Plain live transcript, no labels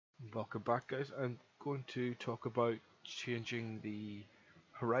Welcome back, guys. I'm going to talk about changing the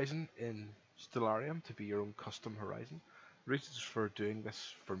horizon in Stellarium to be your own custom horizon. Reasons for doing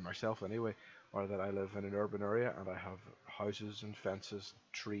this for myself anyway are that I live in an urban area and I have houses and fences,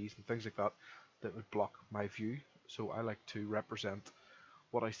 trees and things like that that would block my view. So I like to represent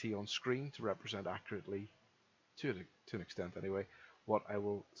what I see on screen to represent accurately, to an extent anyway, what I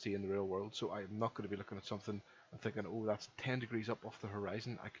will see in the real world. So I'm not going to be looking at something and thinking, oh, that's 10 degrees up off the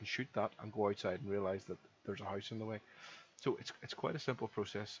horizon. I can shoot that and go outside and realize that there's a house in the way. So it's quite a simple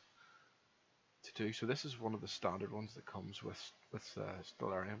process to do. So this is one of the standard ones that comes with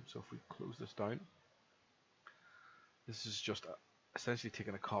Stellarium. So if we close this down, this is just essentially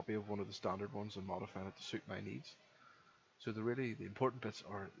taking a copy of one of the standard ones and modifying it to suit my needs. So the important bits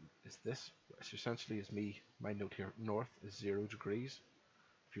is this. It's essentially is my note here. North is 0 degrees.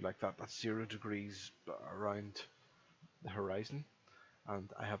 If you like that, that's 0 degrees around the horizon,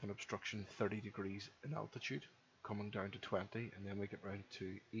 and I have an obstruction 30 degrees in altitude, coming down to 20, and then we get round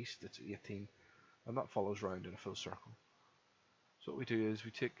to east, it's 18, and that follows round in a full circle. So what we do is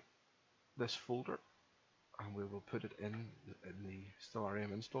we take this folder and we will put it in the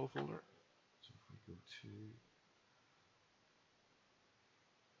Stellarium install folder. So if we go to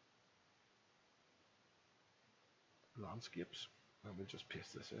landscapes, and we'll just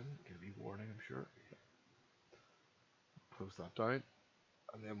paste this in, give you warning, I'm sure. Close that down,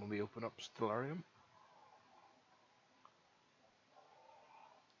 and then when we open up Stellarium,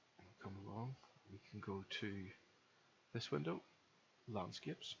 come along, we can go to this window,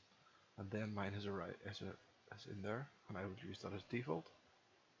 landscapes, and then mine has as in there, and I would use that as default,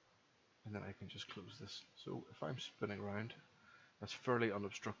 and then I can just close this. So if I'm spinning around, that's fairly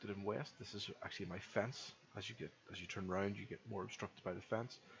unobstructed in west. This is actually my fence. As you turn around, you get more obstructed by the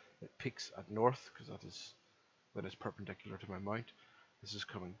fence. It peaks at north because that is when it's perpendicular to my mount. This is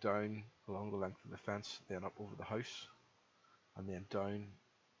coming down along the length of the fence, then up over the house, and then down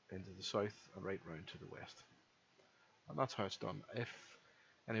into the south and right round to the west. And that's how it's done. If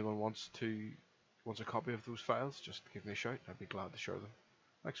anyone wants a copy of those files, just give me a shout. I'd be glad to share them.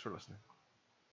 Thanks for listening.